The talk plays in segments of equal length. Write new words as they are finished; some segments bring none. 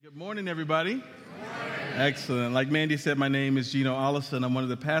Good morning, everybody. Good morning. Excellent. Like Mandy said, my name is Gino Allison. I'm one of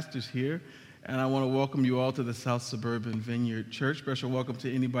the pastors here, and I want to welcome you all to the South Suburban Vineyard Church. Special welcome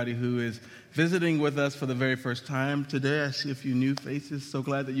to anybody who is visiting with us for the very first time today. I see a few new faces. So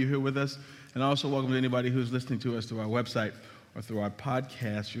glad that you're here with us. And also welcome to anybody who's listening to us through our website or through our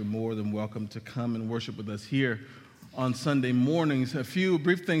podcast. You're more than welcome to come and worship with us here on Sunday mornings. A few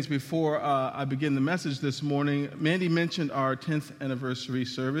brief things before I begin the message this morning. Mandy mentioned our 10th anniversary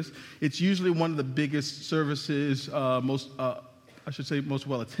service. It's usually one of the biggest services, most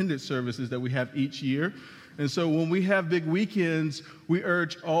well-attended services that we have each year. And so when we have big weekends, we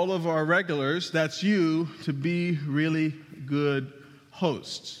urge all of our regulars, that's you, to be really good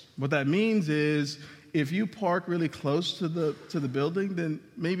hosts. What that means is if you park really close to the building, then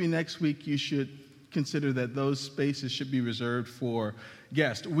maybe next week you should consider that those spaces should be reserved for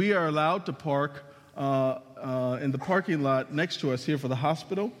guests. We are allowed to park in the parking lot next to us here for the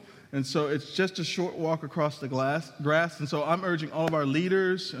hospital, and so it's just a short walk across the grass. And so I'm urging all of our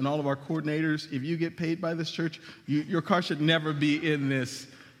leaders and all of our coordinators, if you get paid by this church, your car should never be in this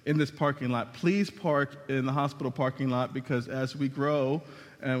parking lot. Please park in the hospital parking lot, because as we grow,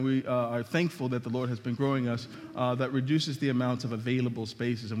 and we are thankful that the Lord has been growing us, that reduces the amounts of available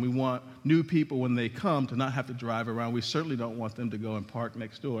spaces. And we want new people, when they come, to not have to drive around. We certainly don't want them to go and park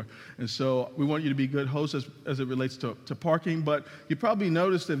next door. And so we want you to be good hosts as it relates to parking. But you probably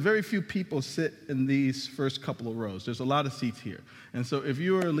noticed that very few people sit in these first couple of rows. There's a lot of seats here. And so if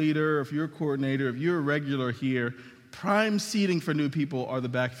you're a leader, if you're a coordinator, if you're a regular here, prime seating for new people are the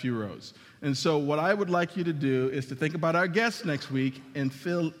back few rows. And so what I would like you to do is to think about our guests next week and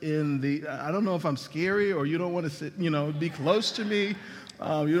fill in I don't know if I'm scary or you don't want to sit, be close to me.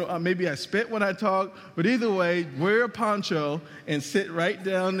 Maybe I spit when I talk, but either way, wear a poncho and sit right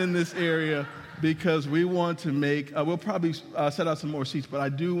down in this area, because we want to we'll probably set out some more seats, but I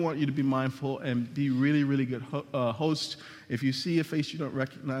do want you to be mindful and be really, really good hosts. If you see a face you don't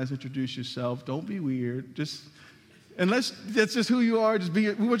recognize, introduce yourself. Don't be weird. Unless that's just who you are,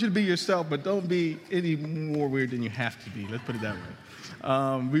 we want you to be yourself, but don't be any more weird than you have to be. Let's put it that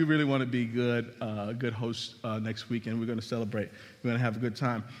way. We really want to be good hosts next weekend. We're going to celebrate. We're going to have a good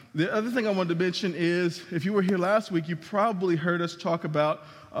time. The other thing I wanted to mention is, if you were here last week, you probably heard us talk about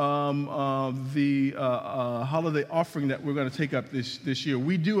the holiday offering that we're going to take up this year.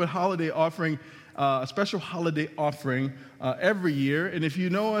 We do a holiday offering, a special holiday offering every year. And if you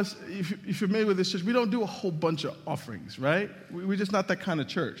know us, if you're familiar with this church, we don't do a whole bunch of offerings, right? We're just not that kind of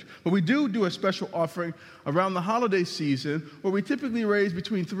church. But we do a special offering around the holiday season, where we typically raise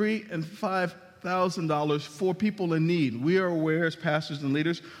between $3,000 and $5,000 for people in need. We are aware, as pastors and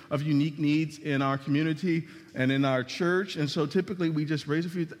leaders, of unique needs in our community and in our church. And so typically we just raise a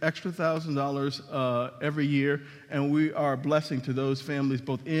few extra $1,000 every year, and we are a blessing to those families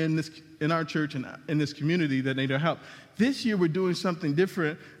both in our church and in this community that need our help. This year we're doing something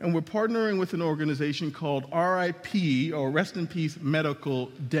different, and we're partnering with an organization called RIP, or Rest in Peace Medical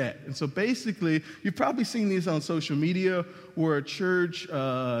Debt. And so basically, you've probably seen these on social media, where a church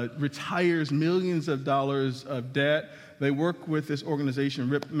retires millions of dollars of debt. They work with this organization,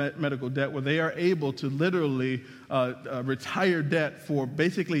 RIP Medical Debt, where they are able to literally retire debt for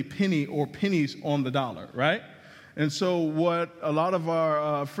basically pennies on the dollar, right? And so what a lot of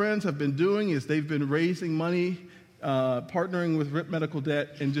our friends have been doing is they've been raising money, partnering with RIP Medical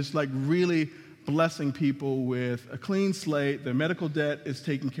Debt, and just really blessing people with a clean slate. Their medical debt is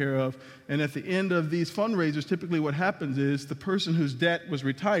taken care of. And at the end of these fundraisers, typically what happens is the person whose debt was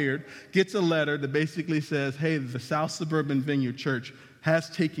retired gets a letter that basically says, hey, the South Suburban Vineyard Church has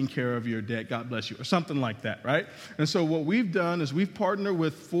taken care of your debt. God bless you, or something like that, right? And so what we've done is we've partnered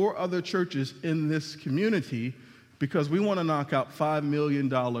with 4 other churches in this community, because we want to knock out $5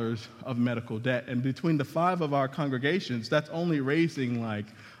 million of medical debt. And between the 5 of our congregations, that's only raising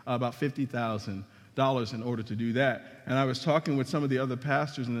about $50,000 in order to do that. And I was talking with some of the other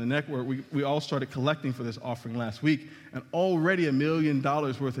pastors in the network. We all started collecting for this offering last week, and already $1 million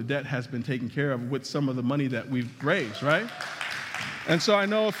worth of debt has been taken care of with some of the money that we've raised, right? And so I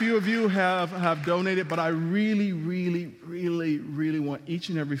know a few of you have donated, but I really, really, really, really want each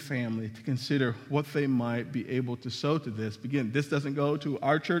and every family to consider what they might be able to sow to this. Again, this doesn't go to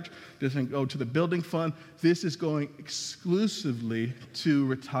our church, doesn't go to the building fund. This is going exclusively to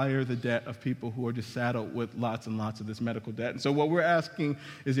retire the debt of people who are just saddled with lots and lots of this medical debt. And so what we're asking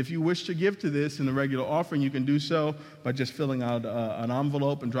is, if you wish to give to this in the regular offering, you can do so by just filling out an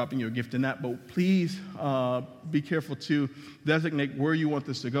envelope and dropping your gift in that. But please be careful to designate where you want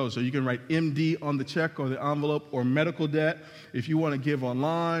this to go. So you can write MD on the check or the envelope, or medical debt. If you want to give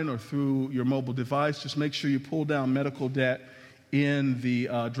online or through your mobile device, just make sure you pull down medical debt in the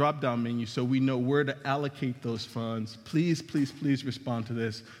drop-down menu so we know where to allocate those funds. Please, please, please respond to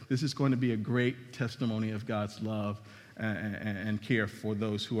this. This is going to be a great testimony of God's love and care for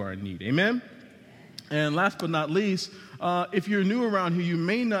those who are in need. Amen? And last but not least, if you're new around here, you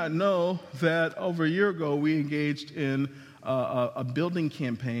may not know that over a year ago we engaged in a building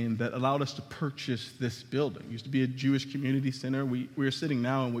campaign that allowed us to purchase this building. It used to be a Jewish community center. We're sitting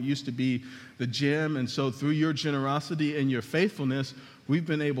now in what used to be the gym, and so through your generosity and your faithfulness, we've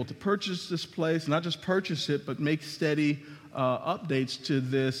been able to purchase this place, not just purchase it, but make steady updates to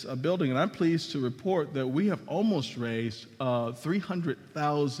this building. And I'm pleased to report that we have almost raised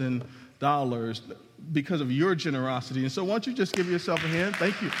 $300,000 because of your generosity. And so why don't you just give yourself a hand?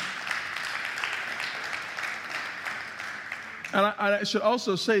 Thank you. And I should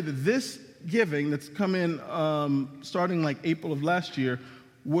also say that this giving that's come in starting like April of last year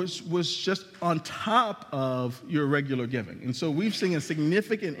was just on top of your regular giving. And so we've seen a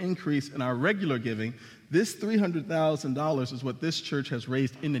significant increase in our regular giving. This $300,000 is what this church has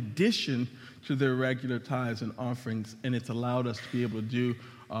raised in addition to their regular tithes and offerings, and it's allowed us to be able to do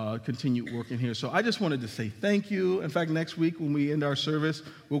continue working here. So I just wanted to say thank you. In fact, next week when we end our service,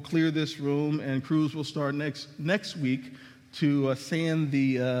 we'll clear this room, and crews will start next week to sand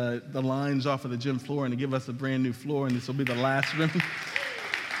the lines off of the gym floor and to give us a brand new floor, and this will be the last room.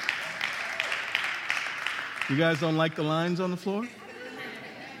 You guys don't like the lines on the floor?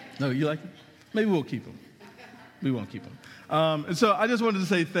 No, you like them? Maybe we'll keep them. We won't keep them. And so I just wanted to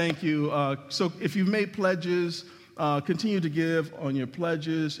say thank you. So if you've made pledges, continue to give on your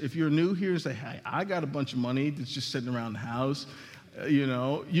pledges. If you're new here and say, hey, I got a bunch of money that's just sitting around the house,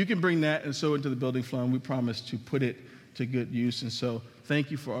 you can bring that and sow into the building fund. We promise to put it to good use. And so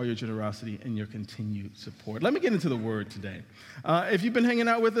thank you for all your generosity and your continued support. Let me get into the word today. If you've been hanging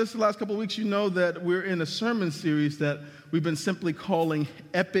out with us the last couple of weeks, you know that we're in a sermon series that we've been simply calling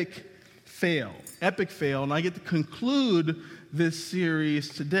Epic Fail. Epic Fail. And I get to conclude this series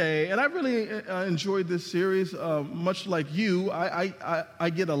today. And I really enjoyed this series. Much like you,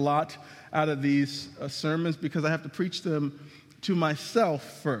 I get a lot out of these sermons because I have to preach them to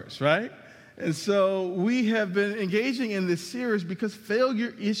myself first, right? And so we have been engaging in this series because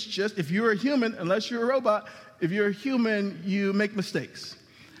failure is just, if you're a human, unless you're a robot, if you're a human, you make mistakes.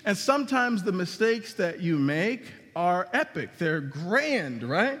 And sometimes the mistakes that you make are epic. They're grand,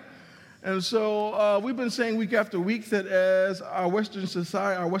 right? And so we've been saying week after week that as our Western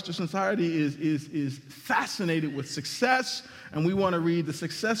society is fascinated with success, and we want to read the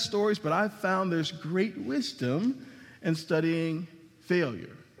success stories, but I've found there's great wisdom in studying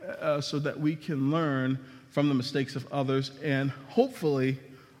failure. So that we can learn from the mistakes of others and hopefully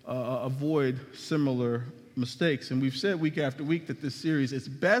avoid similar mistakes. And we've said week after week that this series is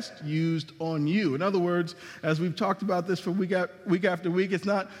best used on you. In other words, as we've talked about this for week after week, it's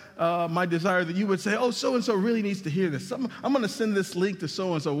not my desire that you would say, oh, so-and-so really needs to hear this. I'm going to send this link to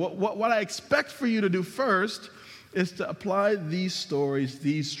so-and-so. What I expect for you to do first is to apply these stories,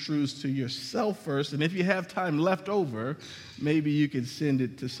 these truths to yourself first. And if you have time left over, maybe you can send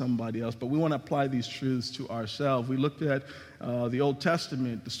it to somebody else. But we want to apply these truths to ourselves. We looked at the Old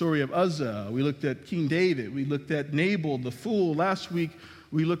Testament, the story of Uzzah. We looked at King David. We looked at Nabal, the fool. Last week,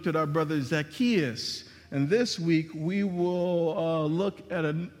 we looked at our brother Zacchaeus. And this week, we will look at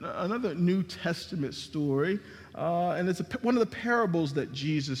another New Testament story. And it's one of the parables that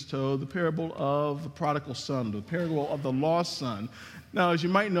Jesus told, the parable of the prodigal son, the parable of the lost son. Now, as you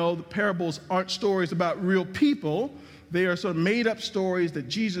might know, the parables aren't stories about real people. They are sort of made-up stories that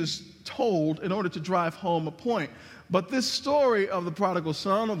Jesus told in order to drive home a point. But this story of the prodigal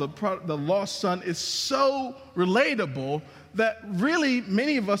son, or the lost son, is so relatable that really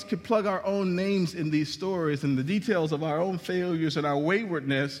many of us could plug our own names in these stories and the details of our own failures and our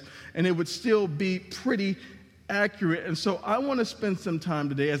waywardness, and it would still be pretty accurate. And so I want to spend some time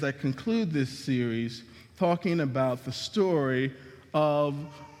today as I conclude this series talking about the story of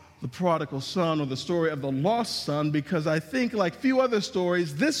the prodigal son, or the story of the lost son, because I think, like few other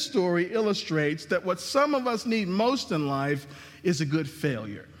stories, this story illustrates that what some of us need most in life is a good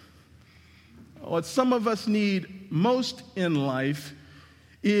failure. What some of us need most in life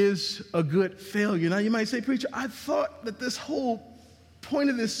is a good failure. Now you might say, preacher, I thought that this whole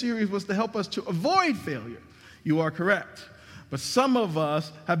point of this series was to help us to avoid failure. You are correct. But some of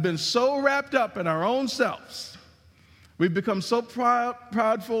us have been so wrapped up in our own selves. We've become so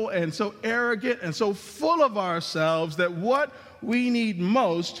proudful and so arrogant and so full of ourselves that what we need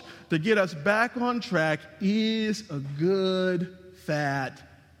most to get us back on track is a good, fat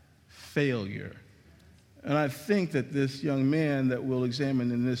failure. And I think that this young man that we'll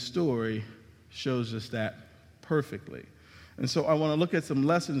examine in this story shows us that perfectly. And so I want to look at some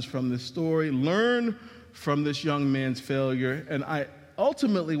lessons from this story, learn from this young man's failure, and I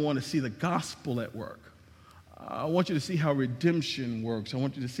ultimately want to see the gospel at work. I want you to see how redemption works. I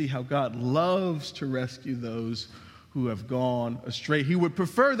want you to see how God loves to rescue those who have gone astray. He would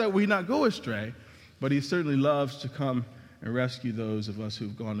prefer that we not go astray, but he certainly loves to come and rescue those of us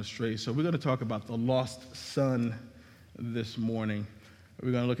who've gone astray. So we're going to talk about the lost son this morning.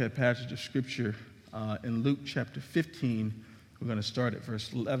 We're going to look at a passage of Scripture in Luke chapter 15. We're going to start at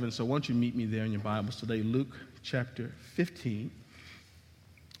verse 11. So why don't you meet me there in your Bibles today, Luke chapter 15.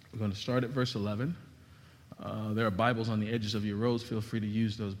 We're going to start at verse 11. There are Bibles on the edges of your rows. Feel free to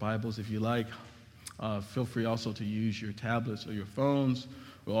use those Bibles if you like. Feel free also to use your tablets or your phones.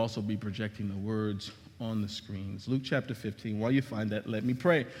 We'll also be projecting the words on the screens. Luke chapter 15. While you find that, let me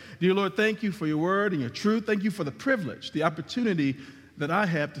pray. Dear Lord, thank you for your word and your truth. Thank you for the privilege, the opportunity that I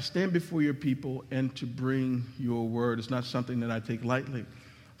have to stand before your people and to bring your word. It's not something that I take lightly.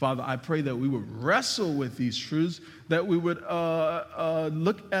 Father, I pray that we would wrestle with these truths, that we would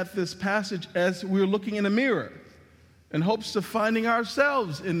look at this passage as we're looking in a mirror in hopes of finding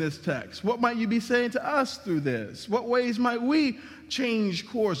ourselves in this text. What might you be saying to us through this? What ways might we change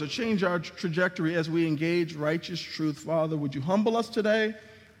course or change our trajectory as we engage righteous truth? Father, would you humble us today?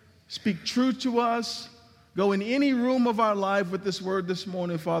 Speak truth to us. Go in any room of our life with this word this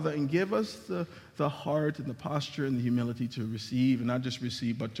morning, Father, and give us the heart and the posture and the humility to receive, and not just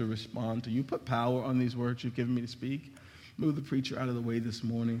receive, but to respond to you. Put power on these words you've given me to speak. Move the preacher out of the way this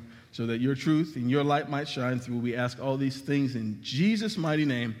morning so that your truth and your light might shine through. We ask all these things in Jesus' mighty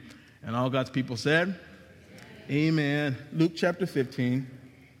name. And all God's people said, Amen. Luke chapter 15.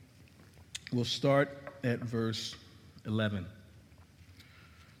 We'll start at verse 11.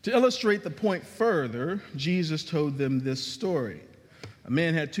 To illustrate the point further, Jesus told them this story. A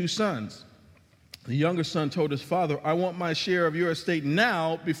man had two sons. The younger son told his father, I want my share of your estate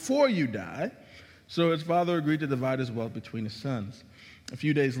now before you die. So his father agreed to divide his wealth between his sons. A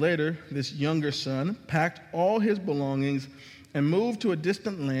few days later, this younger son packed all his belongings and moved to a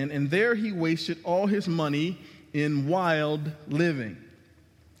distant land, and there he wasted all his money in wild living.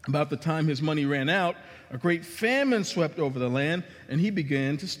 About the time his money ran out, a great famine swept over the land, and he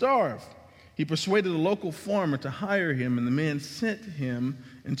began to starve. He persuaded a local farmer to hire him, and the man sent him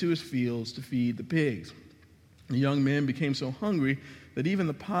into his fields to feed the pigs. The young man became so hungry that even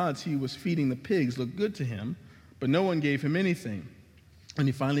the pods he was feeding the pigs looked good to him, but no one gave him anything. When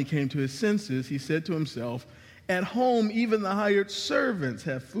he finally came to his senses, he said to himself, At home, even the hired servants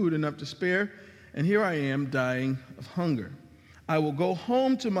have food enough to spare, and here I am dying of hunger. I will go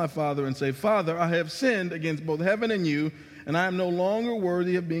home to my father and say, Father, I have sinned against both heaven and you, and I am no longer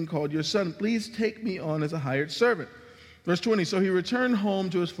worthy of being called your son. Please take me on as a hired servant. Verse 20, so he returned home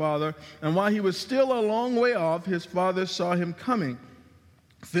to his father, and while he was still a long way off, his father saw him coming.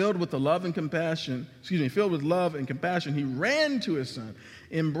 Filled with love and compassion, he ran to his son,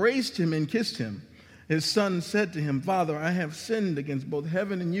 embraced him, and kissed him. His son said to him, Father, I have sinned against both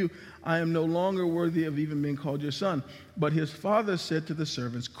heaven and you. I am no longer worthy of even being called your son. But his father said to the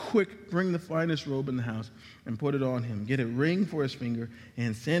servants, Quick, bring the finest robe in the house and put it on him. Get a ring for his finger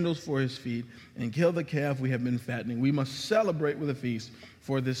and sandals for his feet, and kill the calf we have been fattening. We must celebrate with a feast,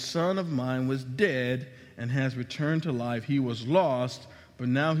 for this son of mine was dead and has returned to life. He was lost, but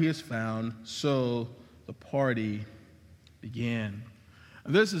now he is found. So the party began.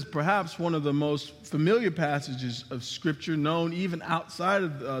 This is perhaps one of the most familiar passages of Scripture known even outside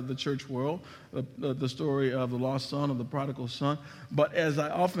of the church world, the story of the lost son, of the prodigal son. But as I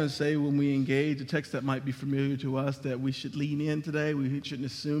often say when we engage a text that might be familiar to us, that we should lean in today. We shouldn't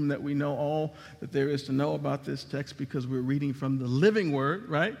assume that we know all that there is to know about this text because we're reading from the living word,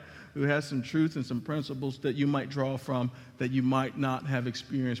 right? Who has some truth and some principles that you might draw from that you might not have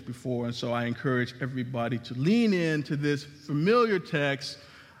experienced before. And so I encourage everybody to lean into this familiar text,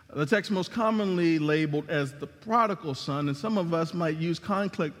 the text most commonly labeled as the prodigal son. And some of us might use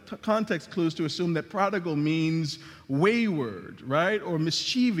context clues to assume that prodigal means wayward, right, or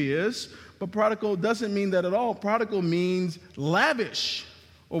mischievous. But prodigal doesn't mean that at all. Prodigal means lavish,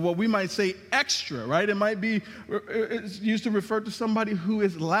 or what we might say extra, right? It might be it's used to refer to somebody who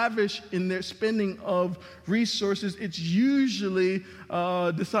is lavish in their spending of resources. It's usually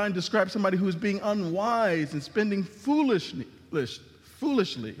designed to describe somebody who is being unwise and spending foolishly,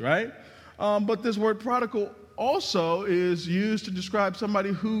 right? But this word prodigal also is used to describe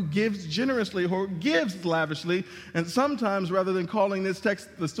somebody who gives generously or gives lavishly. And sometimes, rather than calling this text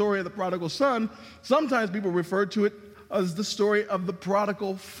the story of the prodigal son, sometimes people refer to it as the story of the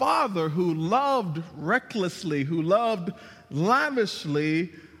prodigal father who loved recklessly, who loved lavishly,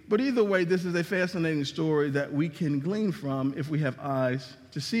 But either way, this is a fascinating story that we can glean from if we have eyes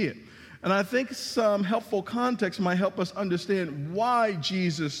to see it. And I think some helpful context might help us understand why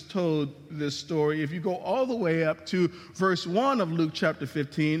Jesus told this story. If you go all the way up to verse 1 of Luke chapter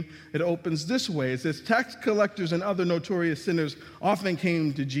 15, it opens this way. It says, tax collectors and other notorious sinners often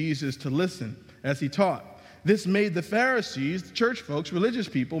came to Jesus to listen as he taught. This made the Pharisees, the church folks, religious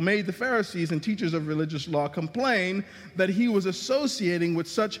people, made the Pharisees and teachers of religious law complain that he was associating with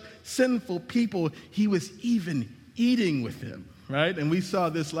such sinful people. He was even eating with them. Right? And we saw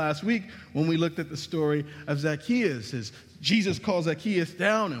this last week when we looked at the story of Zacchaeus. As Jesus called Zacchaeus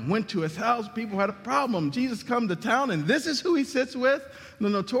down and went to his house, people had a problem. Jesus come to town, and this is who he sits with, the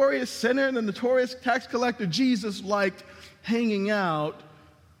notorious sinner and the notorious tax collector. Jesus liked hanging out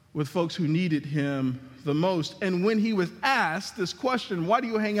with folks who needed him the most. And when he was asked this question, why do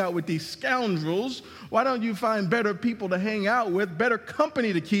you hang out with these scoundrels? Why don't you find better people to hang out with, better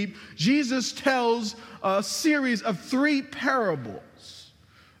company to keep? Jesus tells a series of 3 parables.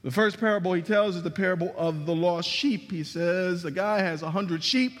 The first parable he tells is the parable of the lost sheep. He says a guy has 100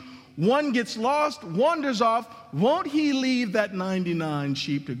 sheep. One gets lost, wanders off. Won't he leave that 99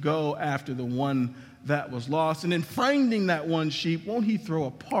 sheep to go after the one that was lost? And in finding that one sheep, won't he throw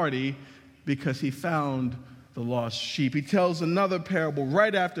a party because he found the lost sheep? He tells another parable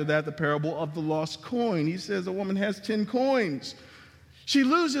right after that, the parable of the lost coin. He says a woman has 10 coins. She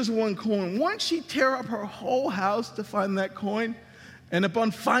loses 1 coin. Won't she tear up her whole house to find that coin? And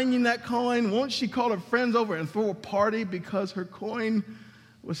upon finding that coin, won't she call her friends over and throw a party because her coin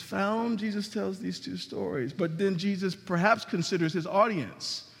was found? Jesus tells these 2 stories. But then Jesus perhaps considers his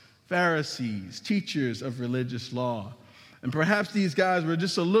audience, Pharisees, teachers of religious law. And perhaps these guys were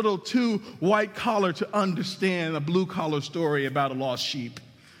just a little too white-collar to understand a blue-collar story about a lost sheep.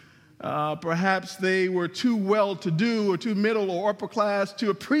 Perhaps they were too well-to-do or too middle or upper class to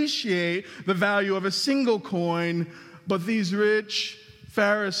appreciate the value of a single coin. But these rich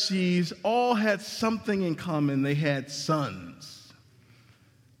Pharisees all had something in common. They had sons.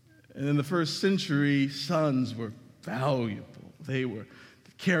 And in the first century, sons were valuable. They were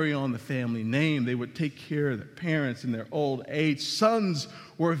carry on the family name. They would take care of their parents in their old age. Sons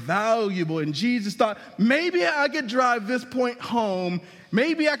were valuable. And Jesus thought, maybe I could drive this point home.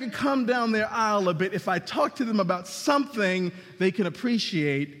 Maybe I could come down their aisle a bit if I talk to them about something they can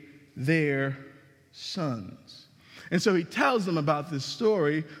appreciate, their sons. And so he tells them about this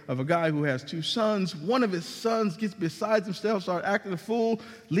story of a guy who has 2 sons. One of his sons gets beside himself, starts acting a fool,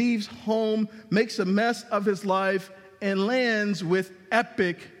 leaves home, makes a mess of his life, and lands with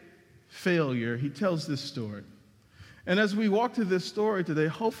epic failure. He tells this story. And as we walk through this story today,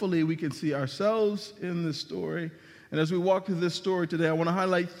 hopefully we can see ourselves in this story. And as we walk through this story today, I want to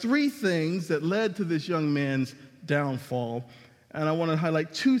highlight 3 things that led to this young man's downfall. And I want to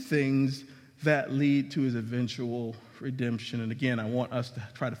highlight 2 things that lead to his eventual redemption. And again, I want us to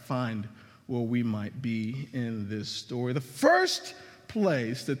try to find where we might be in this story. The first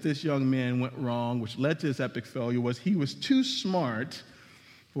place that this young man went wrong, which led to his epic failure, was he was too smart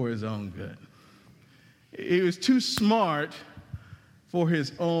for his own good. He was too smart for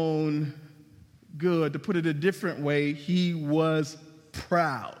his own good. To put it a different way, he was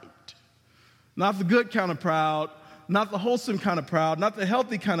proud. Not the good kind of proud, not the wholesome kind of proud, not the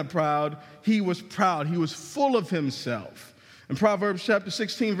healthy kind of proud. He was proud. He was full of himself. And Proverbs chapter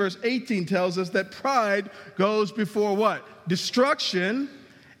 16, verse 18 tells us that pride goes before what? Destruction,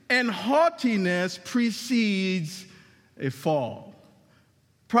 and haughtiness precedes a fall.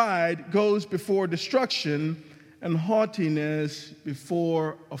 Pride goes before destruction, and haughtiness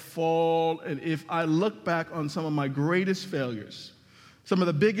before a fall. And if I look back on some of my greatest failures, some of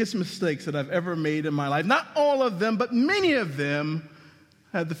the biggest mistakes that I've ever made in my life, not all of them, but many of them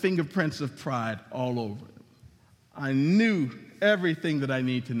had the fingerprints of pride all over them. I knew everything that I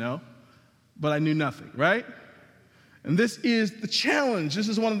need to know, but I knew nothing, right? And this is the challenge. This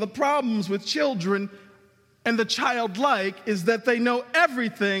is one of the problems with children and the childlike, is that they know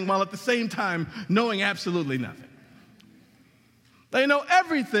everything while at the same time knowing absolutely nothing. They know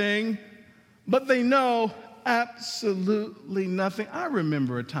everything, but they know absolutely nothing. I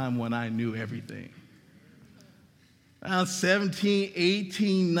remember a time when I knew everything. Around 17,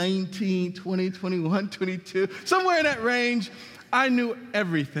 18, 19, 20, 21, 22, somewhere in that range, I knew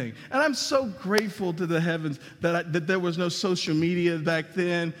everything. And I'm so grateful to the heavens that there was no social media back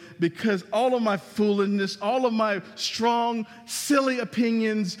then, because all of my foolishness, all of my strong, silly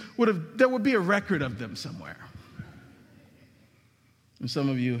opinions, there would be a record of them somewhere. And some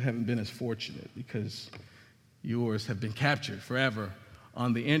of you haven't been as fortunate because yours have been captured forever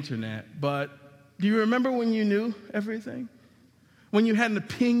on the internet. But do you remember when you knew everything? When you had an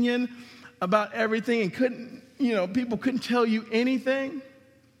opinion about everything and people couldn't tell you anything.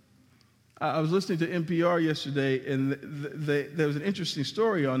 I was listening to NPR yesterday, and there was an interesting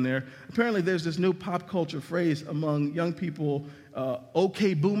story on there. Apparently, there's this new pop culture phrase among young people,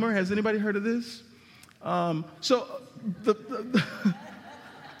 okay boomer. Has anybody heard of this? Let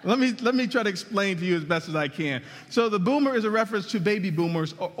me try to explain to you as best as I can. So the boomer is a reference to baby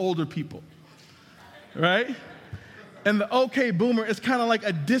boomers or older people, right? And the okay boomer is kind of like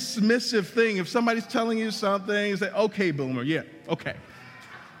a dismissive thing. If somebody's telling you something, you say, okay boomer, yeah, okay.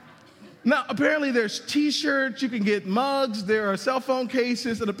 Now, apparently there's T-shirts, you can get mugs, there are cell phone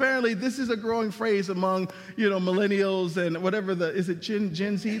cases, and apparently this is a growing phrase among, millennials and whatever is it Gen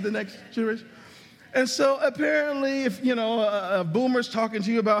Z, the next generation? And so apparently if, a boomer's talking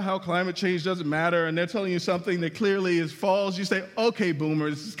to you about how climate change doesn't matter and they're telling you something that clearly is false, you say, okay,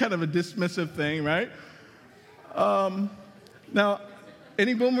 boomer. This is kind of a dismissive thing, right? Now,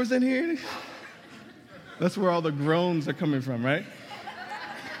 any boomers in here? That's where all the groans are coming from, right?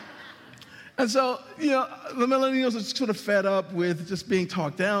 And so, the millennials are sort of fed up with just being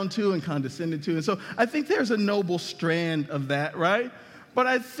talked down to and condescended to. And so I think there's a noble strand of that, right? But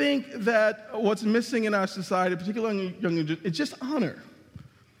I think that what's missing in our society, particularly young is just honor.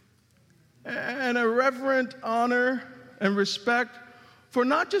 And a reverent honor and respect for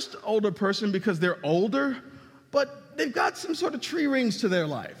not just an older person because they're older, but they've got some sort of tree rings to their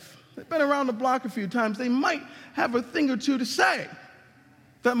life. They've been around the block a few times. They might have a thing or two to say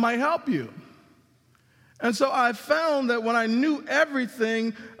that might help you. And so I found that when I knew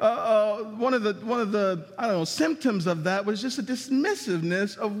everything, one of the symptoms of that was just a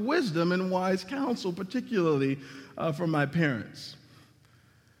dismissiveness of wisdom and wise counsel, particularly from my parents.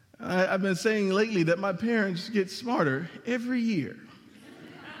 I've been saying lately that my parents get smarter every year.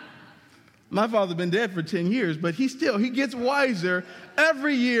 My father's been dead for 10 years, but he gets wiser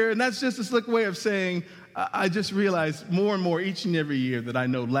every year, and that's just a slick way of saying I just realize more and more each and every year that I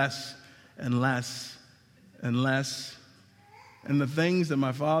know less and less and less. And the things that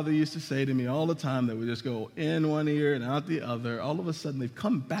my father used to say to me all the time that would just go in one ear and out the other, all of a sudden they've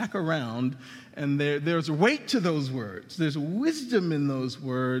come back around, and there's weight to those words. There's wisdom in those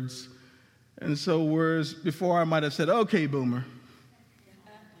words. And so whereas before I might have said, okay, boomer,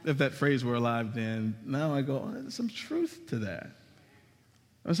 if that phrase were alive then, now I go, there's some truth to that.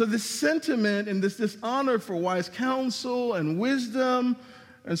 And so this sentiment and this honor for wise counsel and wisdom,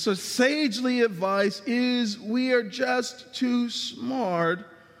 and so sagely advice is we are just too smart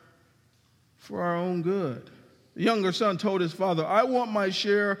for our own good. The younger son told his father, I want my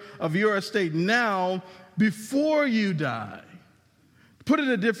share of your estate now before you die. Put it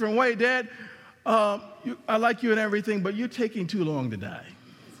a different way, Dad, I like you and everything, but you're taking too long to die.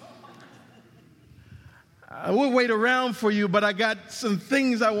 I will wait around for you, but I got some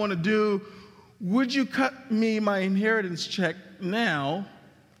things I want to do. Would you cut me my inheritance check now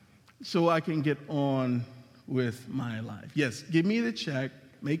so I can get on with my life? Yes, give me the check,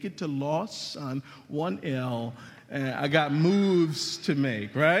 make it to Lost Son, 1L, and I got moves to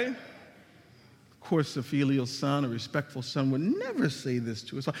make, right? Of course, a filial son, a respectful son would never say this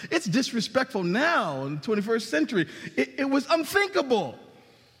to us. It's disrespectful now in the 21st century. It was unthinkable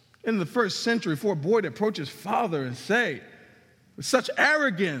in the first century for a boy to approach his father and say, with such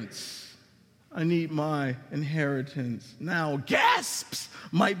arrogance, I need my inheritance now. Gasps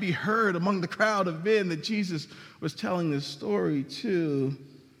might be heard among the crowd of men that Jesus was telling this story to.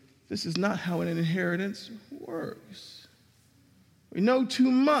 This is not how an inheritance works. We know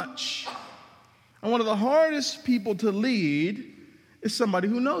too much. And one of the hardest people to lead is somebody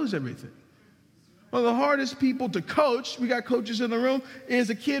who knows everything. One of the hardest people to coach, we got coaches in the room, is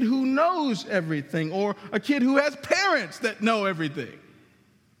a kid who knows everything or a kid who has parents that know everything.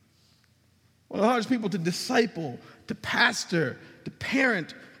 One of the hardest people to disciple, to pastor, to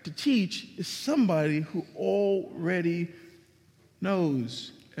parent, to teach is somebody who already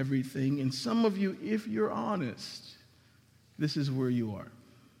knows everything. And some of you, if you're honest, this is where you are.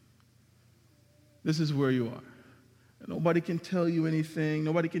 This is where you are. Nobody can tell you anything.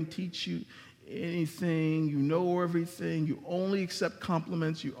 Nobody can teach you anything. You know everything. You only accept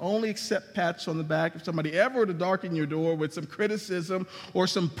compliments. You only accept pats on the back. If somebody ever were to darken your door with some criticism or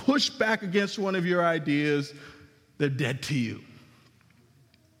some pushback against one of your ideas, they're dead to you.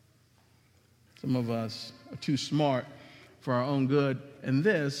 Some of us are too smart for our own good. And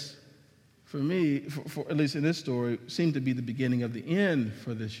this, for me, for at least in this story, seemed to be the beginning of the end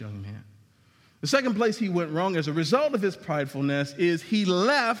for this young man. The second place he went wrong as a result of his pridefulness is he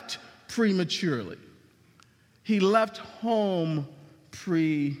left prematurely. He left home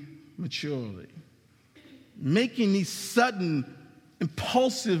prematurely, making these sudden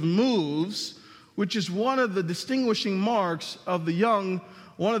impulsive moves, which is one of the distinguishing marks of the young,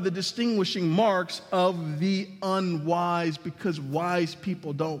 one of the distinguishing marks of the unwise, because wise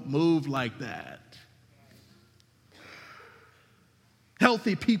people don't move like that.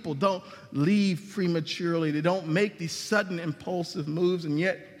 Healthy people don't leave prematurely. They don't make these sudden impulsive moves, and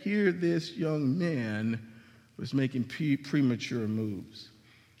yet here this young man was making premature moves.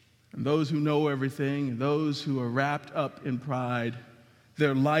 And those who know everything, and those who are wrapped up in pride,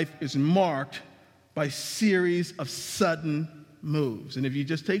 their life is marked by series of sudden moves. And if you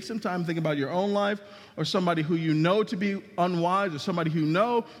just take some time to think about your own life, or somebody who you know to be unwise, or somebody who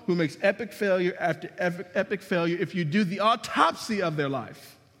makes epic failure after epic failure, if you do the autopsy of their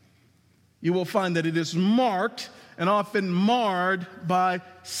life, you will find that it is marked and often marred by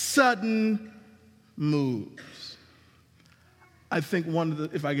sudden moves. I think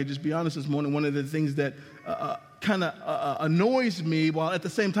if I could just be honest this morning, one of the things that kind of annoys me, while at the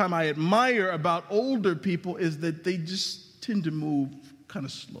same time I admire about older people, is that they just tend to move kind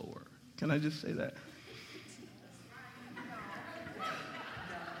of slower. Can I just say that?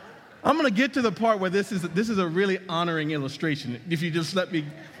 I'm going to get to the part where this is a really honoring illustration. If you just let me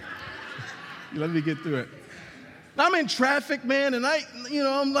get through it. I'm in traffic, man, and I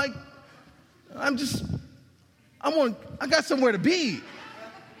got somewhere to be.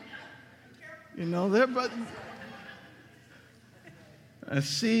 But I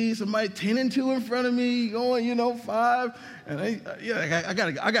see somebody 10 and 2 in front of me going, 5, and I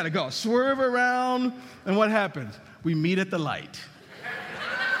gotta go. Swerve around, and what happens? We meet at the light.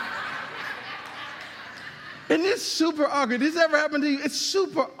 And it's super awkward. This ever happened to you? It's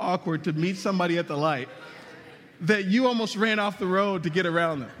super awkward to meet somebody at the light that you almost ran off the road to get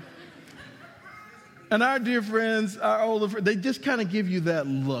around them. And our dear friends, our older friends, they just kind of give you that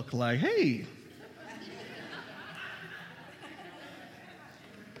look like, hey.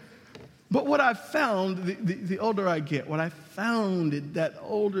 But what I found, the older I get, what I found is that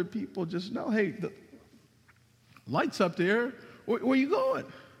older people just know, hey, the light's up there. Where are you going?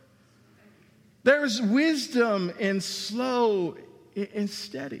 There's wisdom in slow and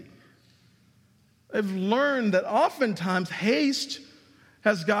steady. They've learned that oftentimes haste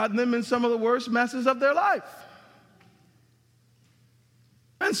has gotten them in some of the worst messes of their life.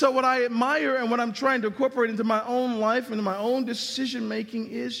 And so what I admire and what I'm trying to incorporate into my own life and my own decision making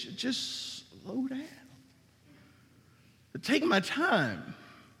is just slow down. Take my time.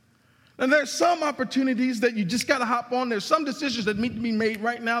 And there's some opportunities that you just got to hop on. There's some decisions that need to be made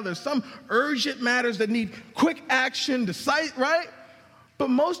right now. There's some urgent matters that need quick action, right?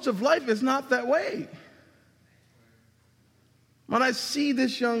 But most of life is not that way. When I see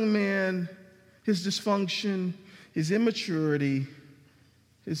this young man, his dysfunction, his immaturity,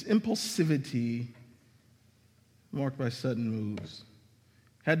 his impulsivity, marked by sudden moves,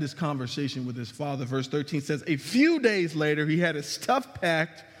 had this conversation with his father. Verse 13 says, a few days later, he had his stuff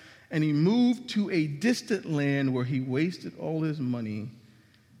packed, and he moved to a distant land where he wasted all his money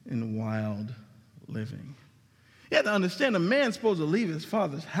in wild living. You have to understand, a man's supposed to leave his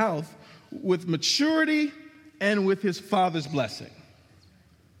father's house with maturity and with his father's blessing.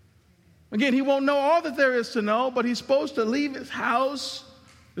 Again, he won't know all that there is to know, but he's supposed to leave his house,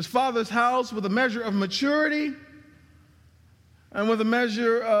 his father's house, with a measure of maturity and with a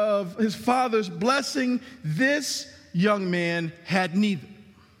measure of his father's blessing. This young man had neither.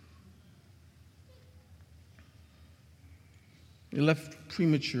 He left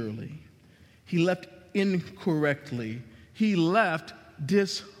prematurely. He left incorrectly. He left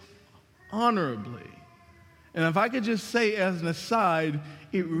dishonorably. And if I could just say as an aside,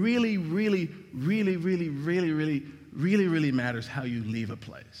 it really, really, really, really, really, really, really, really matters how you leave a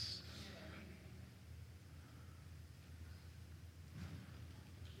place.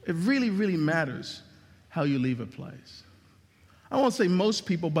 It really, really matters how you leave a place. I won't say most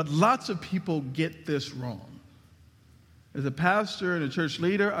people, but lots of people get this wrong. As a pastor and a church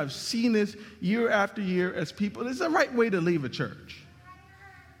leader, I've seen this year after year as people. It's the right way to leave a church.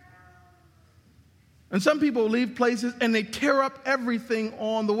 And some people leave places and they tear up everything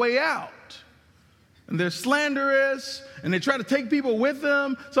on the way out. And they're slanderous and they try to take people with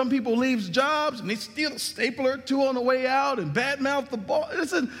them. Some people leave jobs and they steal a stapler or two on the way out and badmouth the boss.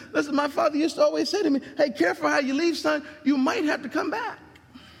 Listen, my father used to always say to me, hey, careful how you leave, son. You might have to come back.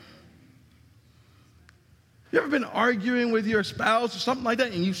 You ever been arguing with your spouse or something like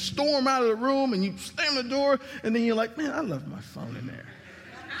that, and you storm out of the room and you slam the door, and then you're like, man, I left my phone in there.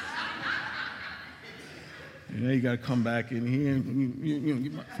 And now you got to come back in here and you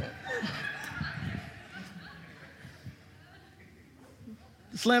get my phone.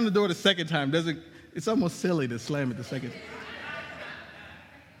 Slam the door the second time. It's almost silly to slam it the second time.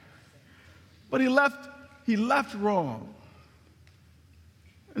 But he left wrong.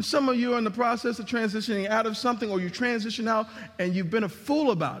 And some of you are in the process of transitioning out of something, or you transition out and you've been a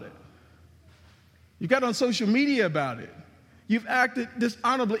fool about it. You got on social media about it. You've acted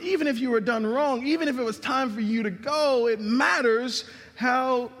dishonorably. Even if you were done wrong, even if it was time for you to go, it matters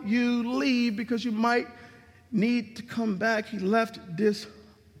how you leave because you might need to come back. He left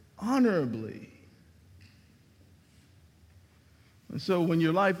dishonorably. And so when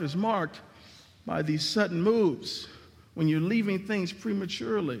your life is marked by these sudden moves, when you're leaving things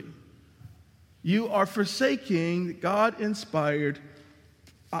prematurely, you are forsaking God-inspired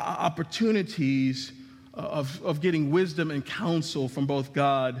opportunities of getting wisdom and counsel from both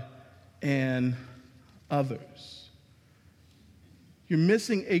God and others. You're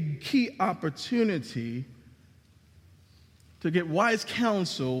missing a key opportunity to get wise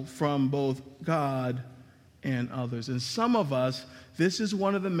counsel from both God and others. And some of us, this is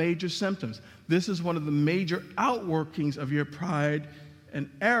one of the major symptoms. This is one of the major outworkings of your pride and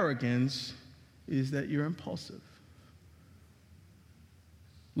arrogance, is that you're impulsive.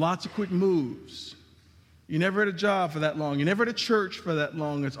 Lots of quick moves. You're never at a job for that long. You're never at a church for that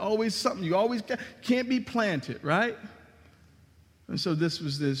long. It's always something. You always can't be planted, right? And so this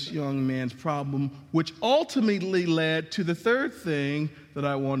was this young man's problem, which ultimately led to the third thing that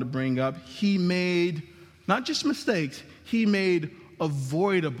I wanted to bring up. He made not just mistakes, he made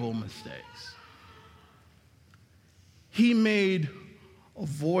avoidable mistakes. He made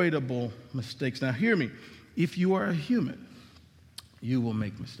avoidable mistakes. Now hear me. If you are a human, you will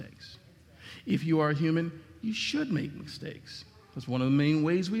make mistakes. If you are a human, you should make mistakes. That's one of the main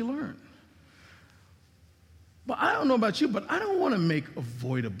ways we learn. But I don't know about you, but I don't want to make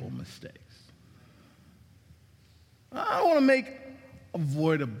avoidable mistakes. I don't want to make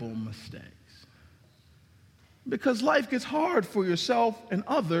avoidable mistakes. Because life gets hard for yourself and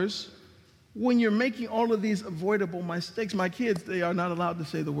others when you're making all of these avoidable mistakes. My kids, they are not allowed to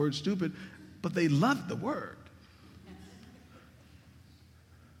say the word stupid, but they love the word.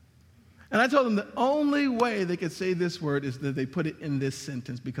 And I told them the only way they could say this word is that they put it in this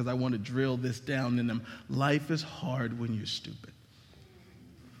sentence, because I want to drill this down in them. Life is hard when you're stupid.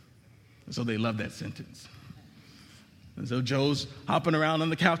 And so they love that sentence. And so Joe's hopping around on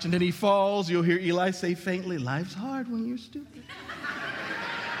the couch and then he falls. You'll hear Eli say faintly, life's hard when you're stupid.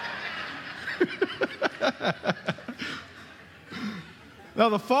 Now,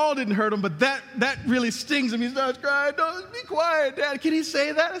 the fall didn't hurt him, but that really stings him. He starts crying. Don't be quiet, Dad. Can he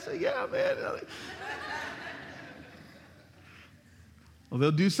say that? I said, yeah, man. Well,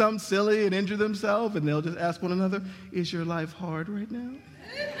 they'll do something silly and injure themselves, and they'll just ask one another, is your life hard right now?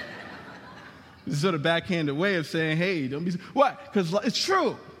 This is sort of backhanded way of saying, hey, don't be... Why? Because it's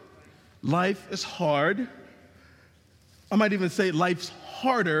true. Life is hard. I might even say life's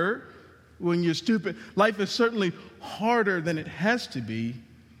harder when you're stupid. Life is certainly harder than it has to be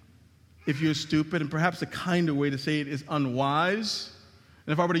if you're stupid, and perhaps a kinder way to say it is unwise.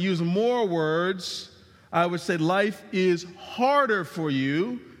 And if I were to use more words, I would say life is harder for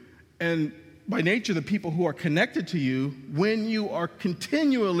you, and by nature, the people who are connected to you, when you are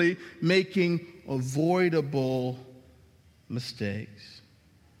continually making avoidable mistakes.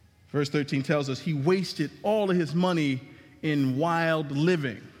 Verse 13 tells us he wasted all of his money in wild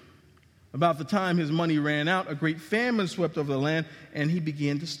living. About the time his money ran out, a great famine swept over the land, and he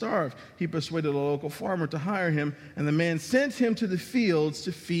began to starve. He persuaded a local farmer to hire him, and the man sent him to the fields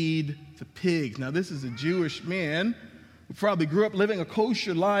to feed the pigs. Now, this is a Jewish man who probably grew up living a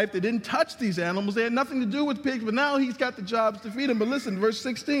kosher life. They didn't touch these animals. They had nothing to do with pigs, but now he's got the jobs to feed them. But listen, verse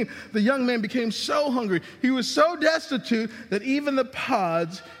 16, the young man became so hungry. He was so destitute that even the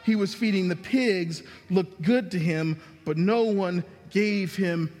pods he was feeding the pigs looked good to him, but no one gave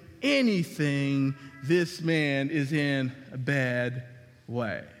him anything. This man is in a bad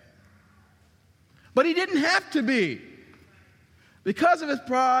way. But he didn't have to be. Because of his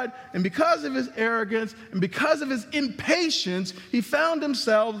pride and because of his arrogance and because of his impatience, he found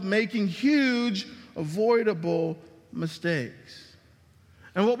himself making huge, avoidable mistakes.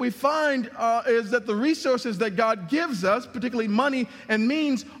 And what we find is that the resources that God gives us, particularly money and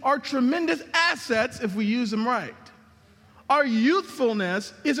means, are tremendous assets if we use them right. Our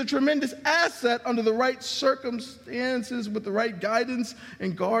youthfulness is a tremendous asset under the right circumstances with the right guidance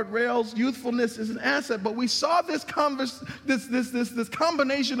and guardrails. Youthfulness is an asset, but we saw this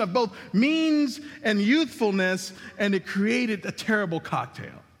combination of both means and youthfulness, and it created a terrible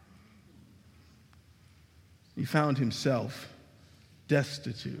cocktail. He found himself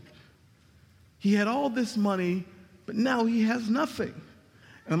destitute. He had all this money, but now he has nothing.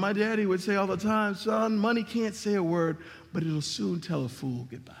 And my daddy would say all the time, son, money can't say a word, but it'll soon tell a fool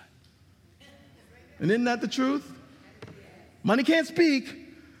goodbye. And isn't that the truth? Money can't speak,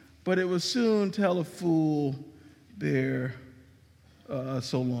 but it will soon tell a fool they're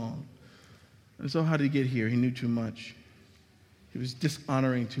so long. And so how did he get here? He knew too much. He was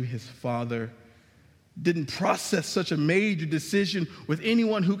dishonoring to his father. Didn't process such a major decision with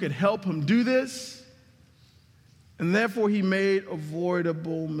anyone who could help him do this. And therefore, he made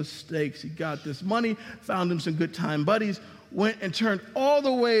avoidable mistakes. He got this money, found him some good time buddies, went and turned all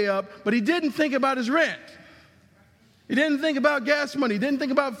the way up, but he didn't think about his rent. He didn't think about gas money. He didn't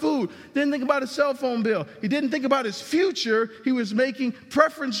think about food. Didn't think about his cell phone bill. He didn't think about his future. He was making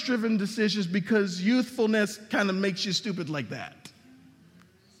preference-driven decisions because youthfulness kind of makes you stupid like that.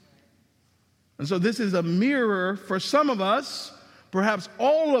 And so this is a mirror for some of us, perhaps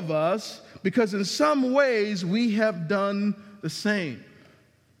all of us, because in some ways we have done the same.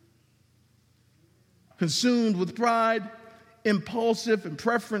 Consumed with pride, impulsive and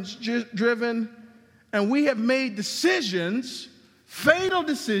preference-driven, and we have made decisions, fatal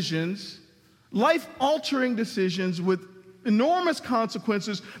decisions, life-altering decisions with enormous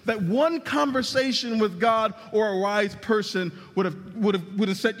consequences that one conversation with God or a wise person would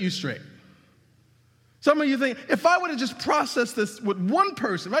have set you straight. Some of you think, if I would have just processed this with one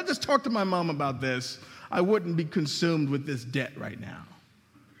person, if I just talked to my mom about this, I wouldn't be consumed with this debt right now.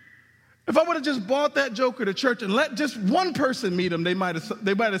 If I would have just bought that joker to church and let just one person meet him, they might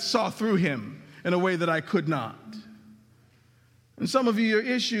have saw through him in a way that I could not. And some of you, your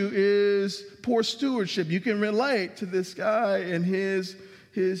issue is poor stewardship. You can relate to this guy and his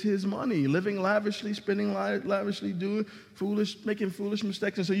money, living lavishly, spending lavishly, making foolish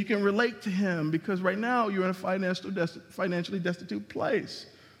mistakes. And so you can relate to him because right now you're in a financially destitute place.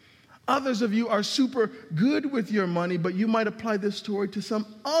 Others of you are super good with your money, but you might apply this story to some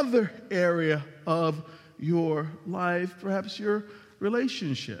other area of your life, perhaps your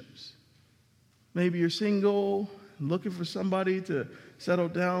relationships. Maybe you're single, looking for somebody to settle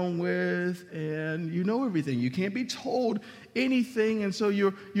down with, and you know everything. You can't be told anything, and so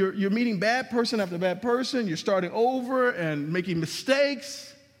you're meeting bad person after bad person. You're starting over and making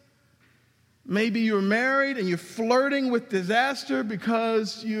mistakes. Maybe you're married and you're flirting with disaster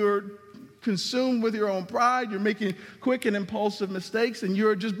because you're consumed with your own pride. You're making quick and impulsive mistakes, and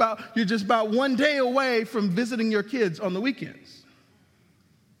you're just about one day away from visiting your kids on the weekends.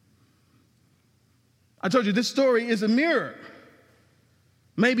 I told you this story is a mirror.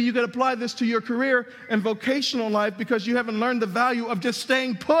 Maybe you could apply this to your career and vocational life because you haven't learned the value of just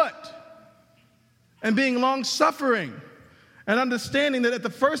staying put and being long-suffering and understanding that at the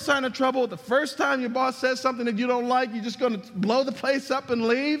first sign of trouble, the first time your boss says something that you don't like, you're just going to blow the place up and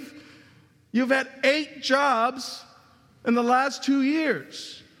leave. You've had 8 jobs in the last 2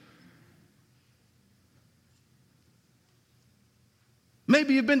 years.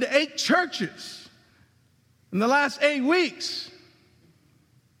 Maybe you've been to 8 churches in the last 8 weeks.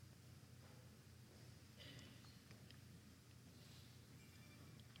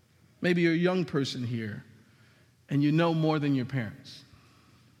 Maybe you're a young person here and you know more than your parents.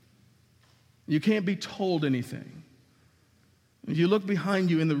 You can't be told anything. If you look behind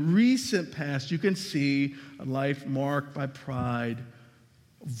you in the recent past, you can see a life marked by pride,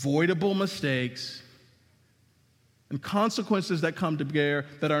 avoidable mistakes, and consequences that come to bear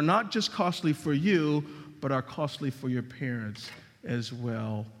that are not just costly for you, but are costly for your parents as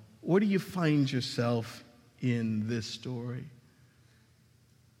well. Where do you find yourself in this story?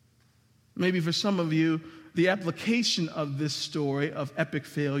 Maybe for some of you, the application of this story of epic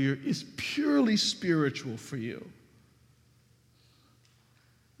failure is purely spiritual for you,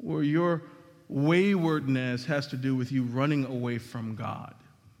 where your waywardness has to do with you running away from God.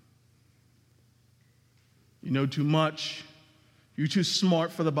 You know too much. You're too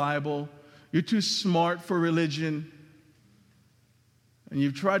smart for the Bible. You're too smart for religion. And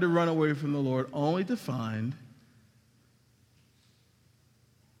you've tried to run away from the Lord only to find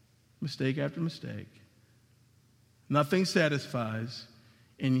mistake after mistake. Nothing satisfies.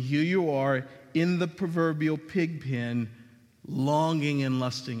 And here you are in the proverbial pig pen, longing and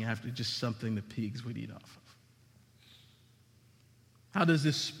lusting after just something the pigs would eat off of. How does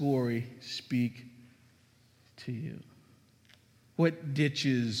this story speak to you? What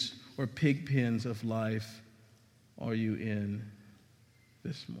ditches or pig pens of life are you in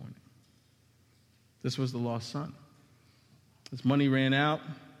this morning? This was the lost son. His money ran out,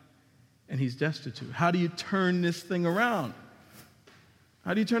 and he's destitute. How do you turn this thing around?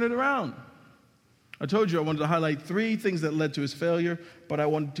 How do you turn it around? I told you I wanted to highlight 3 things that led to his failure, but I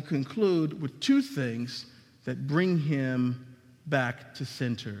wanted to conclude with 2 things that bring him back to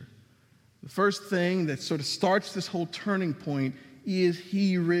center. The first thing that sort of starts this whole turning point is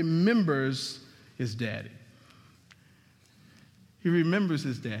he remembers his daddy. He remembers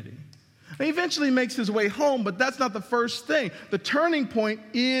his daddy. He eventually makes his way home, but that's not the first thing. The turning point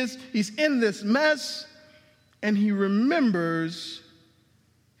is he's in this mess, and he remembers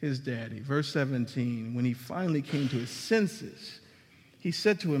his daddy. Verse 17, when he finally came to his senses, he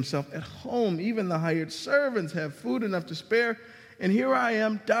said to himself, at home, even the hired servants have food enough to spare, and here I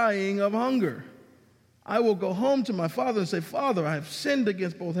am dying of hunger. I will go home to my father and say, Father, I have sinned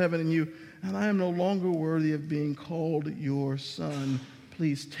against both heaven and you, and I am no longer worthy of being called your son.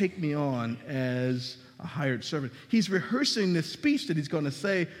 Please take me on as a hired servant. He's rehearsing this speech that he's going to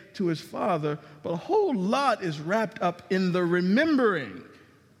say to his father, but a whole lot is wrapped up in the remembering.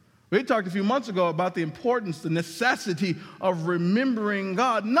 We talked a few months ago about the importance, the necessity of remembering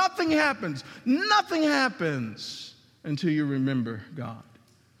God. Nothing happens until you remember God.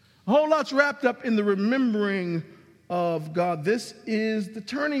 A whole lot's wrapped up in the remembering of God. This is the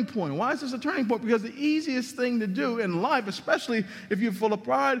turning point. Why is this a turning point? Because the easiest thing to do in life, especially if you're full of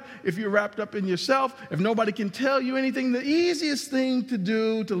pride, if you're wrapped up in yourself, if nobody can tell you anything, the easiest thing to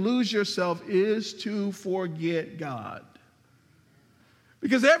do to lose yourself is to forget God.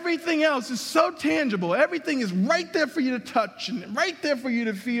 Because everything else is so tangible. Everything is right there for you to touch and right there for you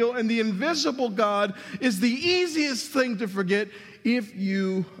to feel. And the invisible God is the easiest thing to forget if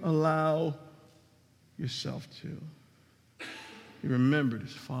you allow yourself to. He remembered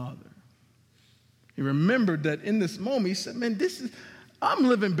his father. He remembered that in this moment, he said, man, I'm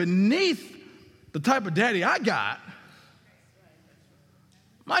living beneath the type of daddy I got.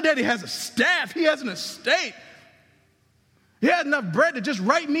 My daddy has a staff. He has an estate. He had enough bread to just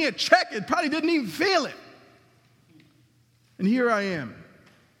write me a check. It probably didn't even feel it. And here I am.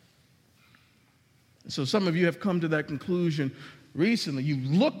 So some of you have come to that conclusion recently. You've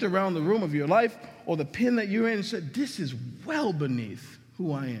looked around the room of your life or the pen that you're in and said, this is well beneath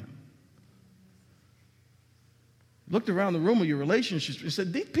who I am. Looked around the room of your relationships and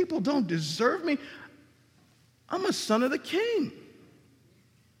said, these people don't deserve me. I'm a son of the king.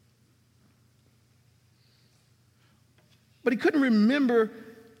 But he couldn't remember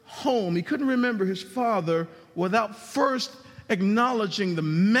home. He couldn't remember his father without first acknowledging the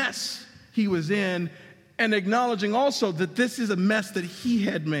mess he was in and acknowledging also that this is a mess that he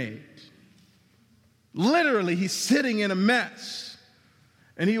had made. Literally, he's sitting in a mess.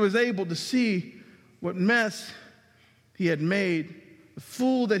 And he was able to see what mess he had made, the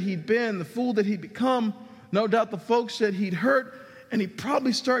fool that he'd been, the fool that he'd become, no doubt the folks that he'd hurt, and he'd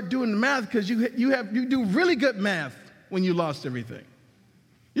probably start doing the math because you do really good math when you lost everything.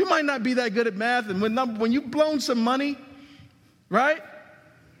 You might not be that good at math, and when you've blown some money, right?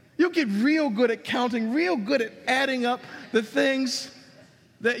 You'll get real good at counting, real good at adding up the things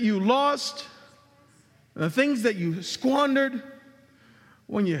that you lost, the things that you squandered.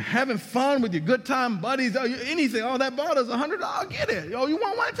 When you're having fun with your good time buddies, anything, that bought us $100, I'll get it. Oh, you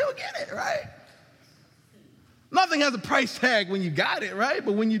want one too? Get it, right? Nothing has a price tag when you got it, right?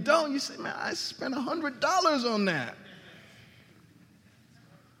 But when you don't, you say, man, I spent $100 on that.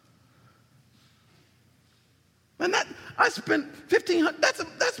 And I spent $1,500.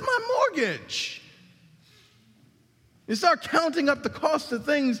 That's my mortgage. You start counting up the cost of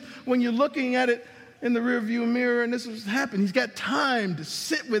things when you're looking at it in the rearview mirror, and this is what's happened. He's got time to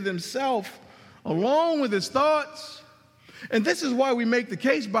sit with himself alone with his thoughts. And this is why we make the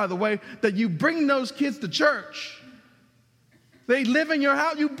case, by the way, that you bring those kids to church. They live in your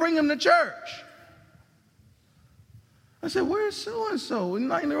house, you bring them to church. I said, where's so-and-so? A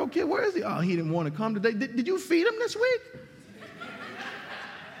 9-year-old kid, where is he? Oh, he didn't want to come today. Did you feed him this week?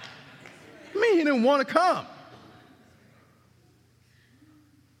 I mean, he didn't want to come.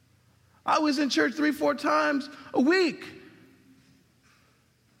 I was in church 3-4 times a week.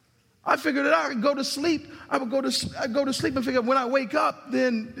 I figured it out. I could go to sleep. I'd go to sleep and figure when I wake up,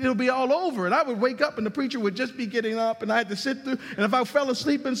 then it'll be all over. And I would wake up and the preacher would just be getting up and I had to sit through. And if I fell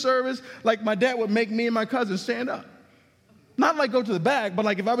asleep in service, like my dad would make me and my cousin stand up. Not like go to the back, but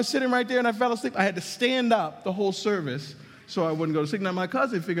like if I was sitting right there and I fell asleep, I had to stand up the whole service so I wouldn't go to sleep. Now my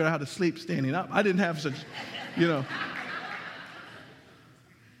cousin figured out how to sleep standing up. I didn't have such,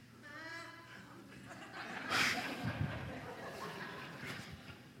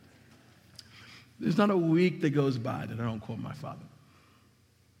 There's not a week that goes by that I don't quote my father.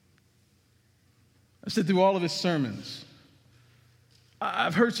 I sit through all of his sermons.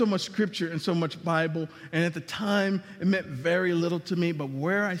 I've heard so much scripture and so much Bible, and at the time, it meant very little to me, but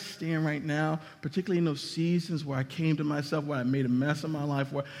where I stand right now, particularly in those seasons where I came to myself, where I made a mess of my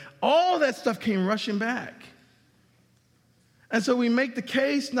life, where all that stuff came rushing back. And so we make the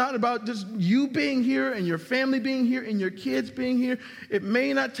case not about just you being here and your family being here and your kids being here. It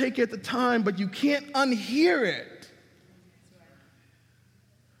may not take you at the time, but you can't unhear it.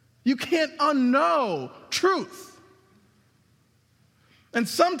 You can't unknow truth. And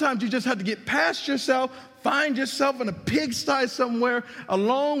sometimes you just have to get past yourself, find yourself in a pigsty somewhere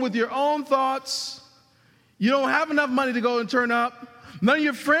alone with your own thoughts. You don't have enough money to go and turn up. None of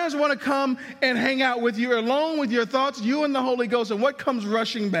your friends want to come and hang out with you. You're alone with your thoughts, you and the Holy Ghost. And what comes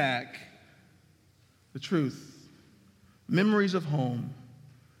rushing back? The truth. Memories of home.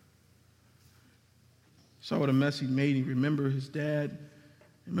 Saw what a mess he made. He remembered his dad.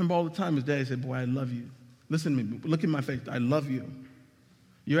 Remember all the time his dad said, boy, I love you. Listen to me. Look in my face. I love you.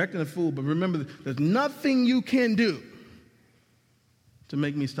 You're acting a fool, but remember, there's nothing you can do to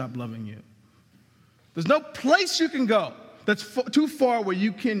make me stop loving you. There's no place you can go that's too far where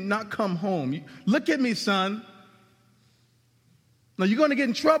you cannot come home. Look at me, son. Now, you're going to get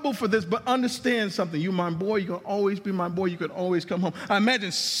in trouble for this, but understand something. You're my boy. You're going to always be my boy. You can always come home. I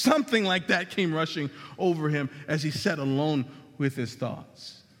imagine something like that came rushing over him as he sat alone with his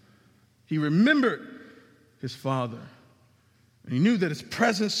thoughts. He remembered his father. And he knew that his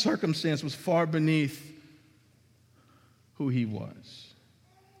present circumstance was far beneath who he was.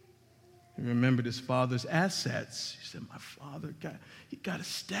 He remembered his father's assets. He said, my father got a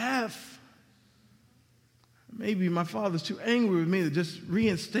staff. Maybe my father's too angry with me to just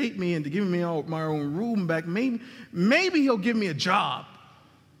reinstate me and to give me my own room back. Maybe he'll give me a job.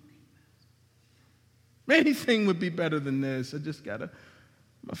 Anything would be better than this.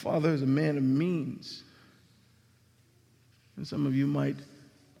 My father is a man of means. And some of you might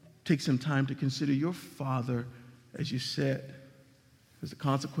take some time to consider your father, as you said, as the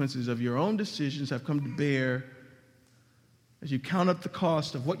consequences of your own decisions have come to bear, as you count up the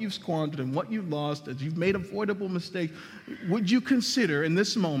cost of what you've squandered and what you've lost, as you've made avoidable mistakes, would you consider in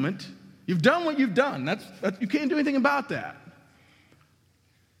this moment, you've done what you've done. You can't do anything about that.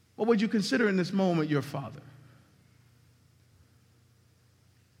 What would you consider in this moment your father?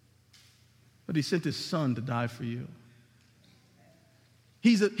 But he sent his son to die for you.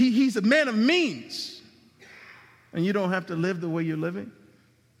 He's a man of means. And you don't have to live the way you're living.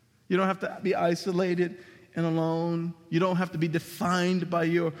 You don't have to be isolated and alone. You don't have to be defined by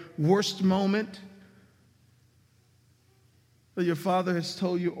your worst moment. But your father has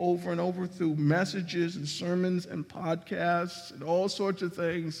told you over and over through messages and sermons and podcasts and all sorts of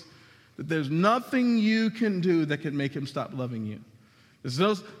things that there's nothing you can do that can make him stop loving you. There's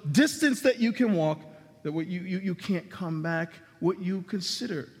no distance that you can walk that you can't come back. What you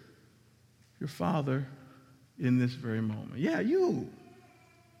consider your father in this very moment. Yeah, you.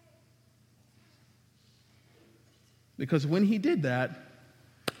 Because when he did that,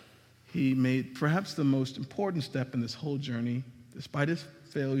 he made perhaps the most important step in this whole journey. Despite his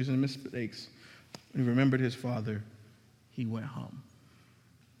failures and mistakes, when he remembered his father, he went home.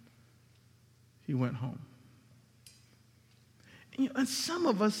 He went home. And some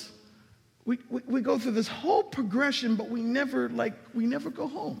of us, we go through this whole progression, but we never go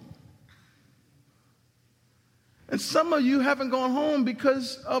home. And some of you haven't gone home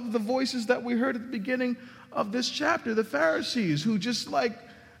because of the voices that we heard at the beginning of this chapter, the Pharisees, who just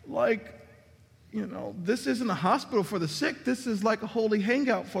this isn't a hospital for the sick. This is like a holy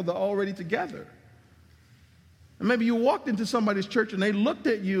hangout for the already together. And maybe you walked into somebody's church and they looked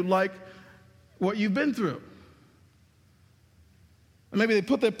at you like what you've been through. And maybe they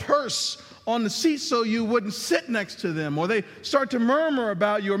put their purse on the seat so you wouldn't sit next to them, or they start to murmur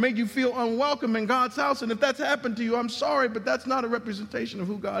about you or make you feel unwelcome in God's house. And if that's happened to you, I'm sorry, but that's not a representation of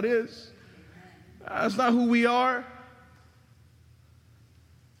who God is. That's not who we are.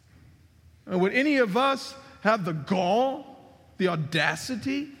 And would any of us have the gall, the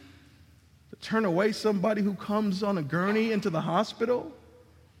audacity to turn away somebody who comes on a gurney into the hospital?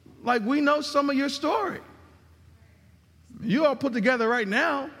 Like, we know some of your story. You all put together right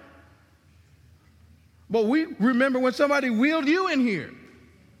now. But we remember when somebody wheeled you in here.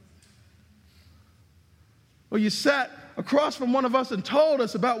 Or you sat across from one of us and told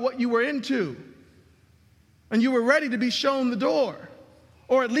us about what you were into. And you were ready to be shown the door.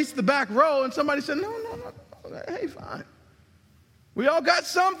 Or at least the back row. And somebody said, no. Hey, fine. We all got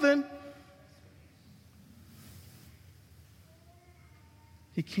something.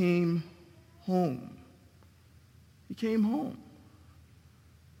 He came home. He came home.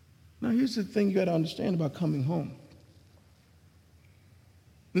 Now, here's the thing you got to understand about coming home.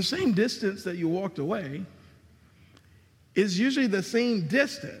 The same distance that you walked away is usually the same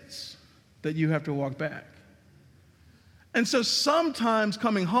distance that you have to walk back. And so sometimes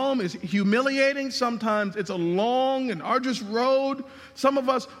coming home is humiliating. Sometimes it's a long and arduous road. Some of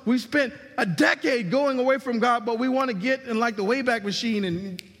us, we spent a decade going away from God, but we want to get in like the Wayback Machine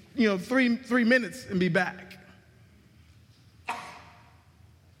in, 3 minutes and be back.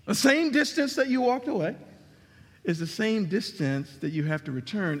 The same distance that you walked away is the same distance that you have to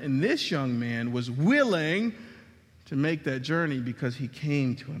return. And this young man was willing to make that journey because he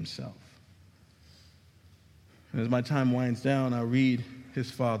came to himself. And as my time winds down, I'll read his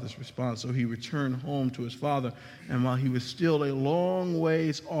father's response. So he returned home to his father, and while he was still a long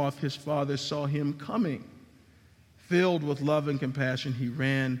ways off, his father saw him coming. Filled with love and compassion, he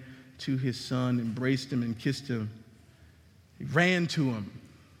ran to his son, embraced him, and kissed him. He ran to him.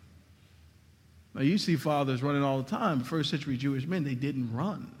 Now, you see fathers running all the time. But first century Jewish men, they didn't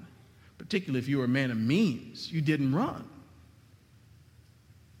run. Particularly if you were a man of means, you didn't run.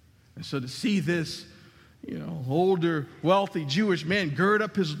 And so to see this older, wealthy Jewish man gird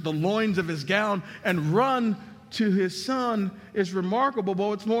up the loins of his gown and run to his son is remarkable. But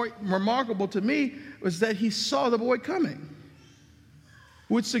what's more remarkable to me was that he saw the boy coming,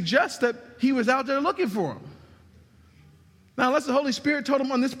 which suggests that he was out there looking for him. Now, unless the Holy Spirit told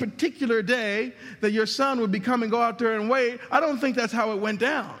him on this particular day that your son would be coming, go out there and wait, I don't think that's how it went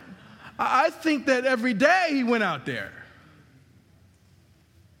down. I think that every day he went out there.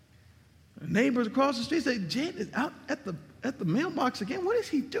 Neighbors across the street say, Jed is out at the mailbox again. What is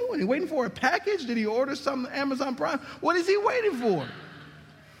he doing? He waiting for a package? Did he order something Amazon Prime? What is he waiting for?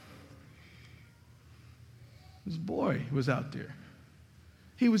 This boy was out there.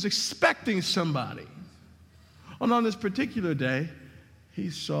 He was expecting somebody. And on this particular day, he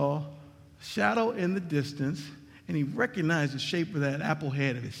saw a shadow in the distance, and he recognized the shape of that apple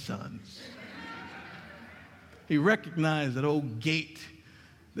head of his son's. He recognized that old gait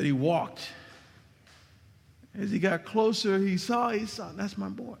that he walked. As he got closer, he saw, that's my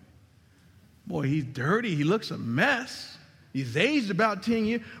boy. Boy, he's dirty. He looks a mess. He's aged about 10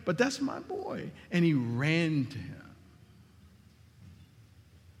 years, but that's my boy. And he ran to him.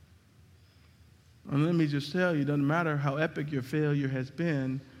 And let me just tell you, it doesn't matter how epic your failure has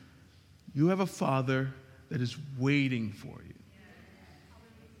been, you have a father that is waiting for you.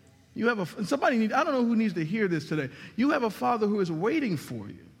 You have I don't know who needs to hear this today. You have a father who is waiting for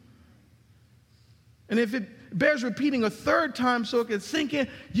you. And if it bears repeating a third time so it can sink in,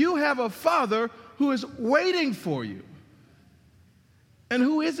 you have a father who is waiting for you and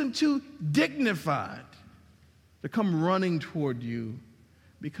who isn't too dignified to come running toward you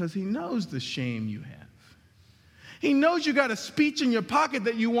because he knows the shame you have. He knows you got a speech in your pocket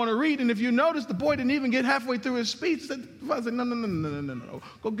that you want to read, and if you notice, the boy didn't even get halfway through his speech. The father said, no.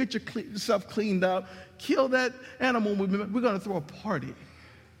 Go get yourself cleaned up. Kill that animal. We're going to throw a party.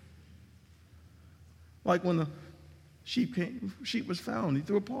 Like when the sheep was found, he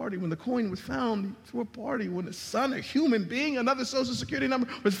threw a party. When the coin was found, he threw a party. When the son, a human being, another social security number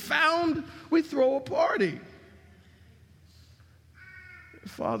was found, we throw a party.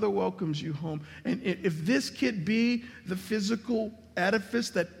 Father welcomes you home. And if this could be the physical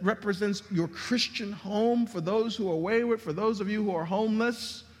edifice that represents your Christian home for those who are wayward, for those of you who are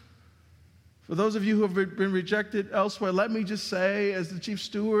homeless, for those of you who have been rejected elsewhere, let me just say, as the chief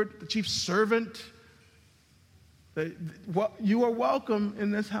steward, the chief servant, that you are welcome in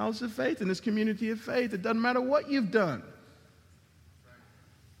this house of faith, in this community of faith. It doesn't matter what you've done.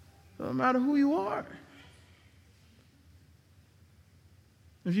 It doesn't matter who you are.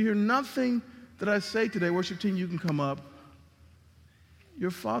 If you hear nothing that I say today, worship team, you can come up. Your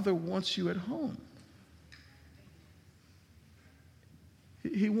father wants you at home.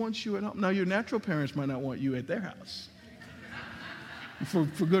 He wants you at home. Now, your natural parents might not want you at their house for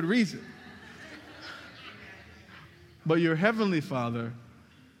good reason. But your heavenly Father,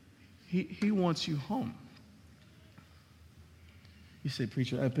 he wants you home. You say,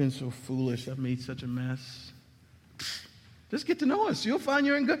 preacher, I've been so foolish. I've made such a mess. Just get to know us. You'll find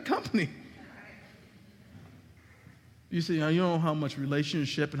you're in good company. You say, you don't know how much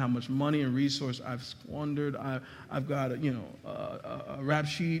relationship and how much money and resource I've squandered. I've got a rap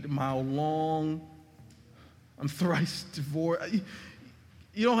sheet a mile long. I'm thrice divorced.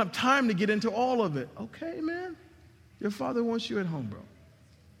 You don't have time to get into all of it. Okay, man. Your father wants you at home, bro.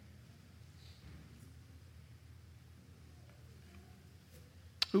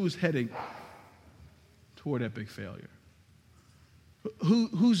 Who's heading toward epic failure?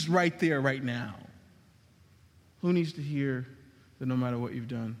 Who's right there right now? Who needs to hear that no matter what you've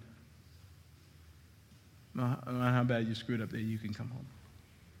done, no matter how bad you screwed up, that you can come home?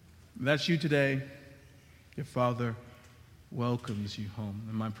 If that's you today, your Father welcomes you home.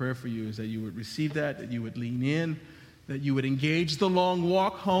 And my prayer for you is that you would receive that you would lean in, that you would engage the long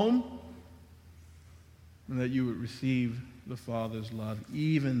walk home, and that you would receive the Father's love,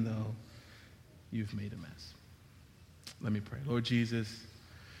 even though you've made a mess. Let me pray. Lord Jesus,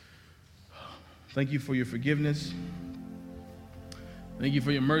 thank you for your forgiveness. Thank you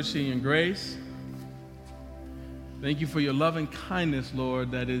for your mercy and grace. Thank you for your love and kindness,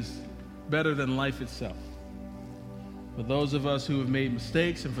 Lord, that is better than life itself. For those of us who have made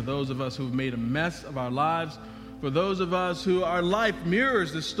mistakes, and for those of us who have made a mess of our lives, for those of us who our life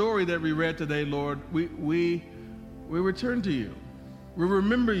mirrors the story that we read today, Lord, we return to you. We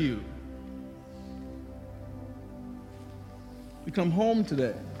remember you. We come home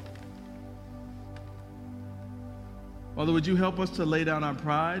today. Father, would you help us to lay down our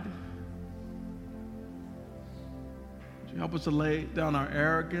pride? Would you help us to lay down our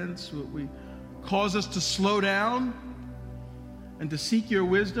arrogance? Would we cause us to slow down and to seek your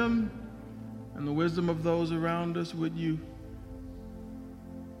wisdom and the wisdom of those around us? Would you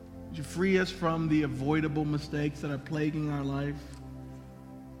free us from the avoidable mistakes that are plaguing our life?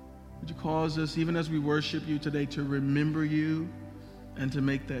 Would you cause us, even as we worship you today, to remember you and to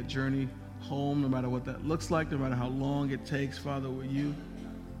make that journey home, no matter what that looks like, no matter how long it takes? Father, will you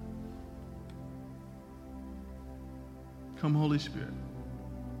come, Holy Spirit?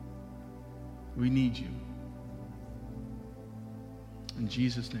 We need you. In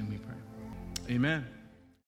Jesus' name we pray. Amen.